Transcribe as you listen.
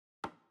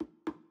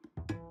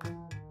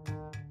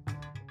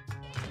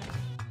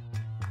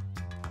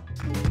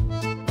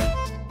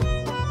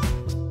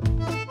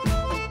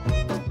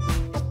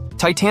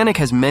Titanic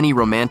has many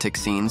romantic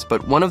scenes,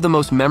 but one of the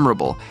most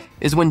memorable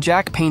is when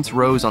Jack paints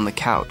Rose on the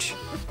couch.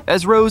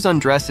 As Rose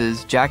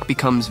undresses, Jack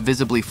becomes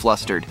visibly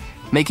flustered,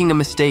 making a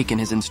mistake in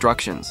his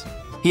instructions.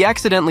 He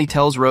accidentally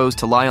tells Rose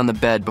to lie on the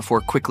bed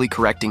before quickly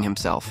correcting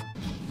himself.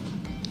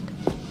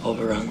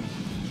 Over on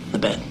the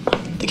bed,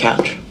 the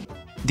couch.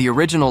 The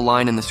original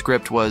line in the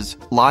script was,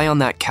 "Lie on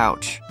that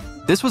couch."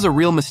 This was a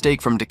real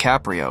mistake from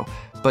DiCaprio,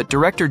 but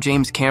director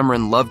James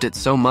Cameron loved it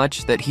so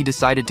much that he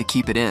decided to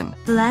keep it in.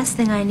 The last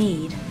thing I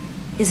need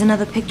is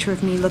another picture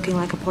of me looking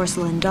like a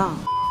porcelain doll.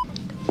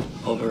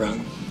 Over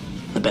on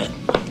the bed,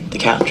 the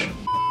couch.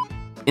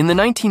 In the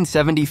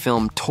 1970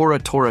 film Tora,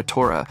 Tora,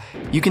 Tora,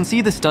 you can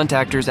see the stunt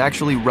actors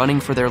actually running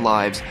for their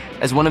lives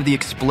as one of the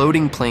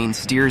exploding planes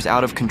steers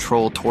out of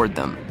control toward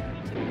them.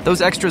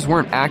 Those extras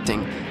weren't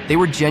acting, they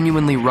were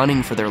genuinely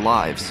running for their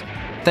lives.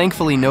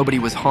 Thankfully, nobody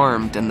was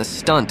harmed and the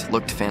stunt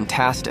looked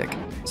fantastic,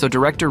 so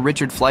director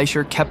Richard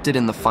Fleischer kept it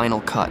in the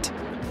final cut.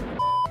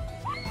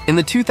 In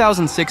the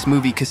 2006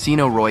 movie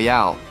Casino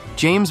Royale,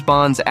 James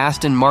Bond's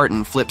Aston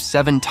Martin flips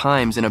 7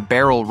 times in a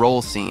barrel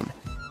roll scene.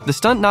 The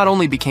stunt not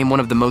only became one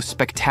of the most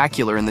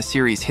spectacular in the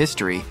series'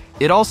 history,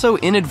 it also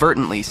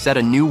inadvertently set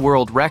a new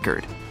world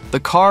record. The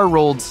car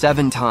rolled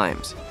 7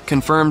 times,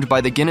 confirmed by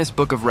the Guinness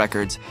Book of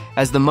Records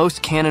as the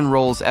most cannon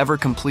rolls ever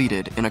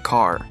completed in a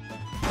car.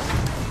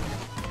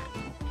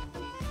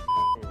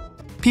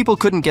 People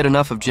couldn't get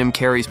enough of Jim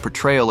Carrey's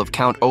portrayal of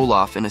Count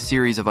Olaf in a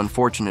series of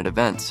unfortunate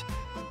events.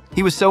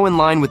 He was so in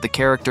line with the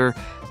character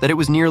that it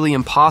was nearly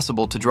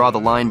impossible to draw the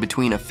line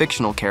between a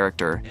fictional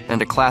character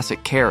and a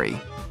classic Carrey.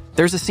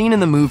 There's a scene in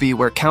the movie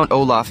where Count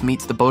Olaf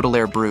meets the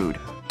Baudelaire brood,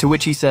 to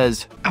which he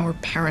says, "Our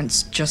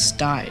parents just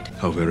died."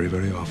 How very,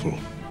 very awful.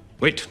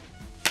 Wait.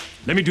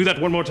 Let me do that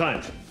one more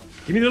time.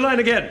 Give me the line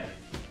again.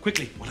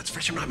 Quickly, while it's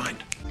fresh in my mind.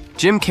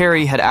 Jim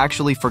Carrey had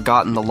actually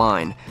forgotten the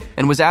line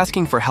and was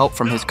asking for help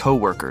from his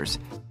co-workers.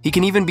 He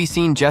can even be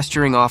seen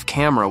gesturing off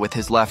camera with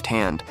his left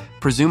hand,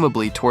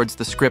 presumably towards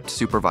the script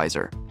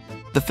supervisor.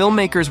 The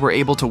filmmakers were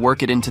able to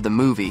work it into the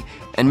movie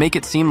and make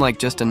it seem like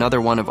just another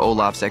one of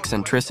Olaf's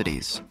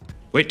eccentricities.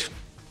 Wait.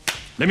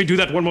 Let me do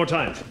that one more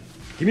time.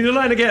 Give me the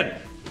line again.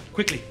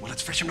 Quickly, while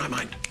it's fresh in my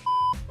mind.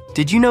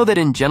 Did you know that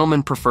in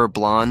Gentlemen Prefer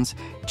Blondes,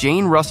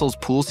 Jane Russell's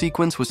pool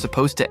sequence was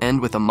supposed to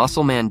end with a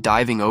muscle man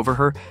diving over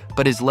her,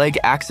 but his leg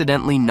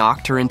accidentally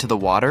knocked her into the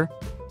water?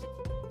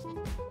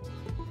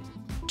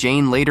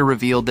 Jane later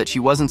revealed that she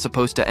wasn't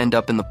supposed to end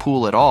up in the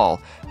pool at all,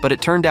 but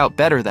it turned out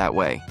better that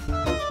way.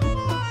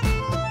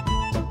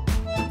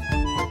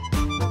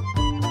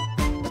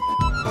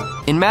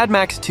 In Mad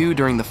Max 2,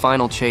 during the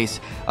final chase,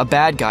 a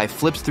bad guy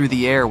flips through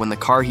the air when the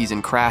car he's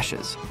in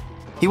crashes.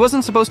 He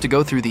wasn't supposed to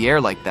go through the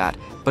air like that,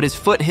 but his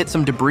foot hit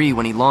some debris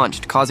when he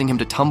launched, causing him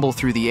to tumble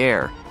through the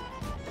air.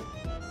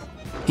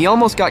 He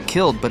almost got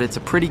killed, but it's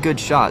a pretty good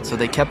shot, so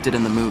they kept it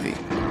in the movie.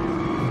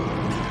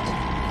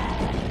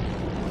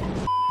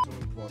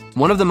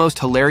 One of the most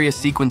hilarious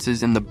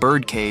sequences in The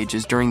Birdcage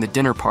is during the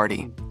dinner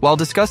party. While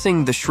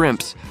discussing the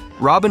shrimps,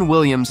 Robin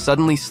Williams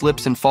suddenly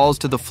slips and falls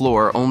to the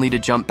floor only to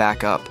jump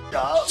back up.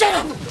 Shut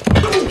up!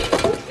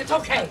 It's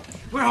okay.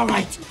 We're all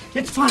right.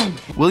 It's fine.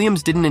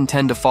 Williams didn't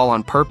intend to fall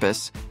on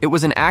purpose. It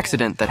was an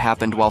accident that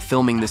happened while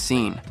filming the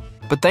scene.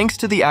 But thanks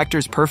to the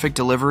actor's perfect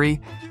delivery,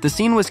 the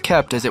scene was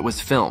kept as it was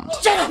filmed.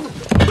 Shut up!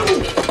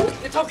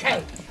 It's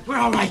okay. We're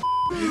all right.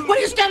 What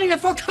are you standing there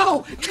for?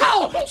 Go!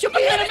 Go! She'll be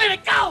here in a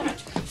minute. Go!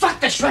 Fuck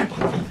the shrimp!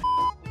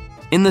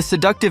 In the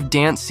seductive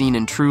dance scene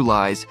in True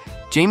Lies,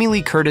 Jamie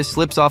Lee Curtis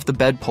slips off the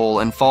bedpole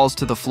and falls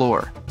to the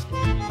floor.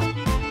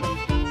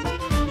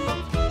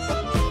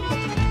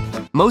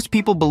 Most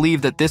people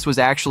believe that this was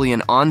actually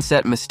an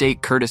on-set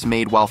mistake Curtis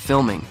made while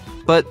filming.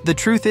 But the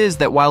truth is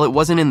that while it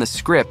wasn't in the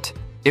script,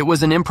 it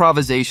was an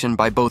improvisation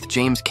by both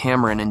James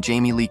Cameron and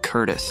Jamie Lee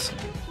Curtis.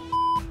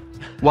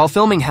 While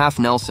filming Half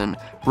Nelson,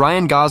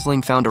 Ryan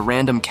Gosling found a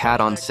random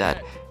cat on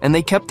set, and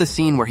they kept the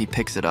scene where he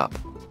picks it up.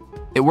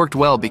 It worked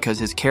well because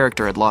his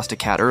character had lost a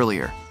cat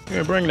earlier. You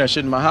ain't bringing that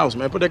shit in my house,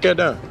 man. Put that cat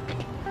down.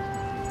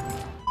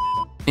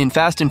 In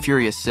Fast and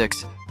Furious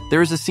 6,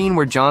 there is a scene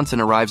where Johnson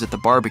arrives at the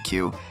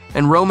barbecue,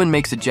 and Roman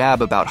makes a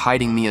jab about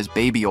hiding Mia's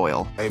baby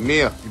oil. Hey,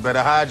 Mia, you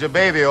better hide your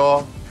baby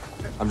oil.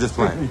 I'm just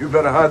playing. You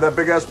better hide that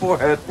big-ass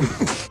forehead.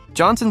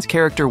 Johnson's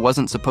character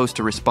wasn't supposed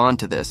to respond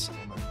to this,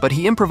 but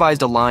he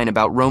improvised a line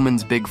about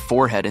Roman's big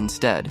forehead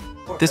instead.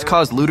 This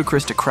caused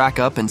Ludacris to crack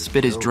up and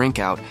spit his drink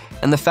out,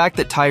 and the fact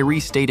that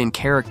Tyrese stayed in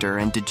character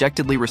and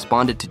dejectedly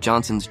responded to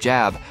Johnson's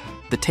jab,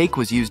 the take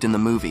was used in the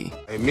movie.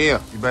 Hey,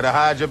 Mia, you better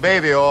hide your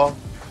baby oil.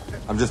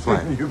 I'm just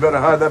playing. You better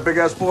hide that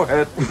big-ass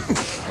forehead.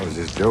 That was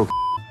just a joke.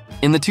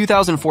 In the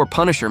 2004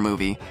 Punisher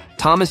movie,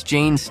 Thomas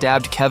Jane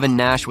stabbed Kevin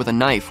Nash with a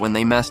knife when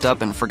they messed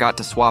up and forgot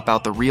to swap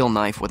out the real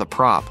knife with a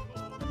prop.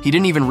 He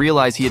didn't even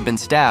realize he had been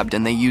stabbed,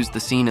 and they used the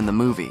scene in the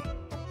movie.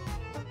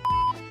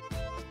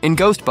 In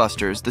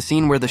Ghostbusters, the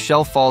scene where the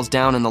shelf falls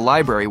down in the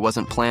library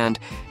wasn't planned.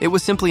 It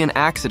was simply an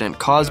accident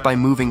caused by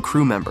moving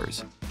crew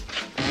members.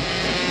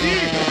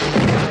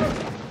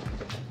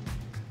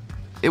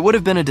 It would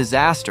have been a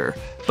disaster,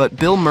 but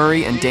Bill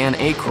Murray and Dan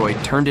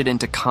Aykroyd turned it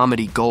into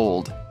comedy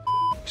gold.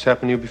 This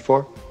happened to you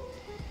before?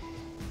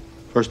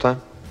 First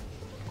time?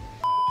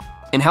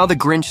 In How the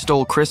Grinch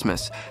Stole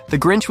Christmas, the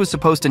Grinch was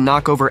supposed to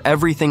knock over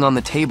everything on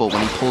the table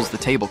when he pulls the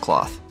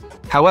tablecloth.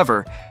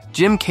 However,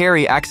 Jim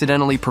Carrey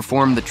accidentally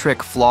performed the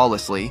trick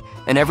flawlessly,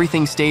 and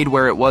everything stayed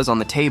where it was on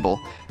the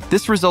table.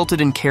 This resulted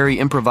in Carrey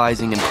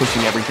improvising and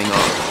pushing everything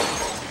off.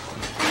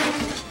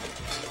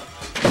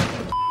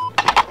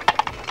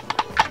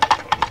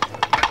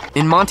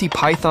 In Monty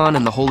Python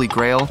and the Holy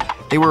Grail,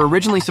 they were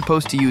originally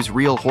supposed to use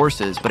real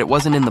horses, but it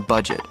wasn't in the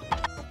budget.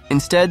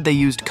 Instead, they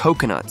used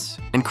coconuts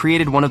and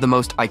created one of the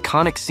most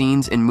iconic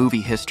scenes in movie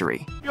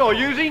history. You're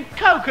using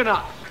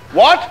coconuts.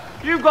 What?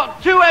 You've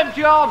got 2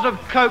 empty halves of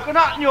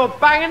coconut and you're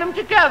banging them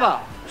together.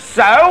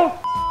 So?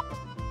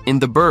 In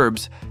The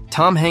Burbs,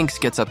 Tom Hanks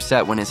gets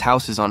upset when his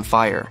house is on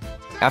fire.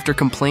 After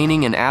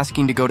complaining and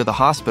asking to go to the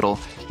hospital,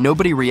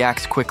 nobody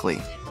reacts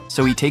quickly.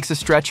 So he takes a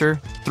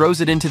stretcher,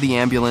 throws it into the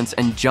ambulance,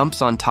 and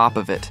jumps on top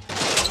of it.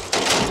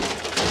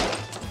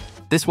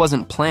 This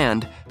wasn't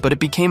planned, but it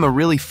became a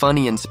really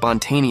funny and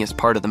spontaneous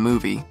part of the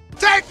movie.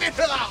 Take me to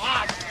the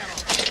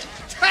hospital!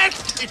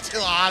 Take me to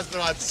the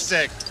hospital, I'm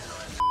sick!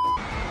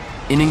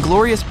 In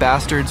Inglourious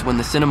Basterds, when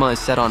the cinema is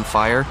set on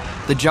fire,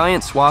 the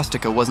giant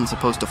swastika wasn't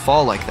supposed to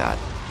fall like that.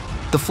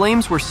 The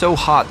flames were so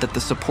hot that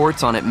the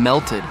supports on it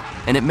melted,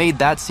 and it made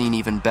that scene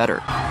even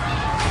better.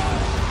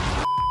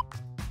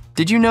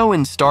 Did you know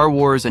in Star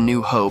Wars: A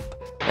New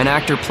Hope, an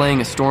actor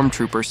playing a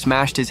stormtrooper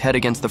smashed his head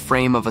against the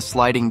frame of a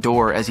sliding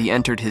door as he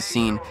entered his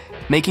scene,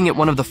 making it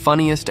one of the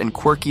funniest and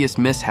quirkiest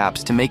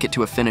mishaps to make it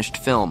to a finished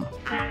film.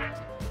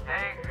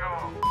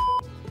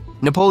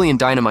 Napoleon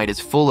Dynamite is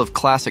full of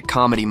classic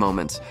comedy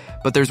moments,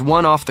 but there's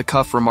one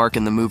off-the-cuff remark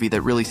in the movie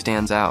that really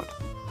stands out.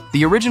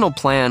 The original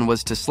plan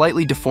was to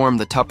slightly deform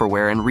the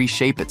Tupperware and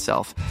reshape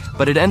itself,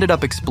 but it ended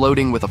up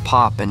exploding with a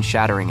pop and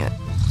shattering it.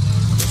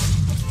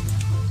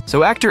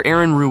 So actor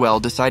Aaron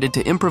Ruel decided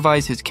to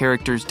improvise his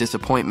character's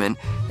disappointment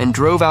and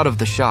drove out of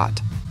the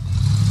shot.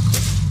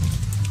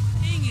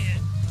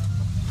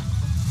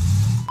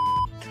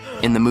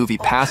 In the movie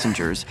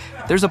Passengers,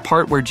 there's a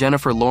part where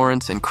Jennifer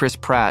Lawrence and Chris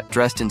Pratt,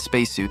 dressed in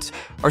spacesuits,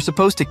 are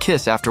supposed to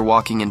kiss after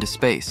walking into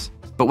space.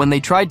 But when they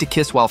tried to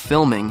kiss while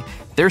filming,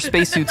 their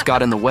spacesuits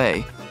got in the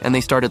way, and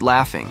they started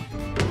laughing.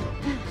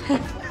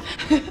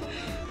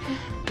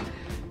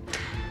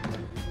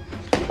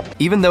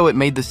 Even though it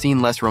made the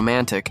scene less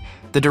romantic,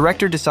 the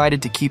director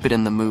decided to keep it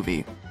in the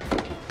movie.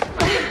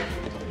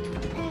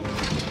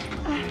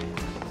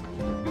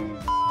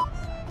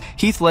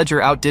 Heath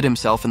Ledger outdid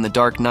himself in The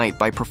Dark Knight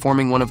by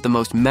performing one of the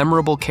most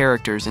memorable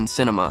characters in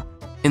cinema.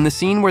 In the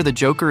scene where the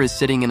Joker is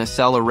sitting in a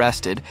cell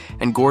arrested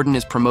and Gordon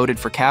is promoted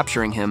for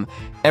capturing him,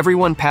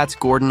 everyone pats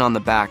Gordon on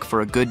the back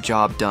for a good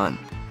job done.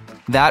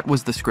 That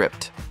was the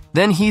script.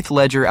 Then Heath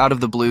Ledger, out of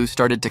the blue,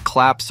 started to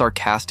clap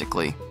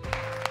sarcastically.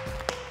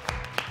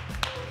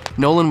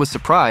 Nolan was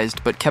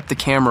surprised, but kept the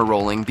camera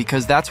rolling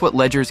because that's what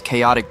Ledger's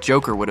chaotic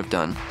Joker would have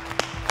done.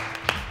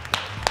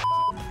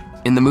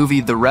 In the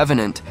movie The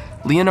Revenant,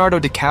 Leonardo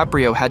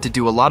DiCaprio had to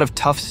do a lot of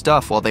tough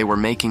stuff while they were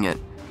making it,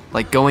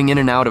 like going in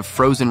and out of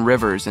frozen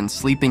rivers and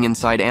sleeping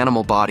inside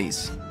animal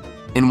bodies.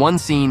 In one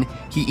scene,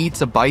 he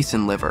eats a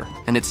bison liver,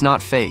 and it's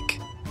not fake.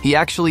 He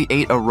actually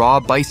ate a raw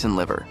bison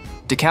liver.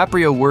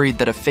 DiCaprio worried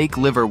that a fake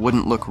liver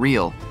wouldn't look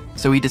real,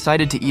 so he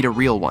decided to eat a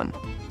real one.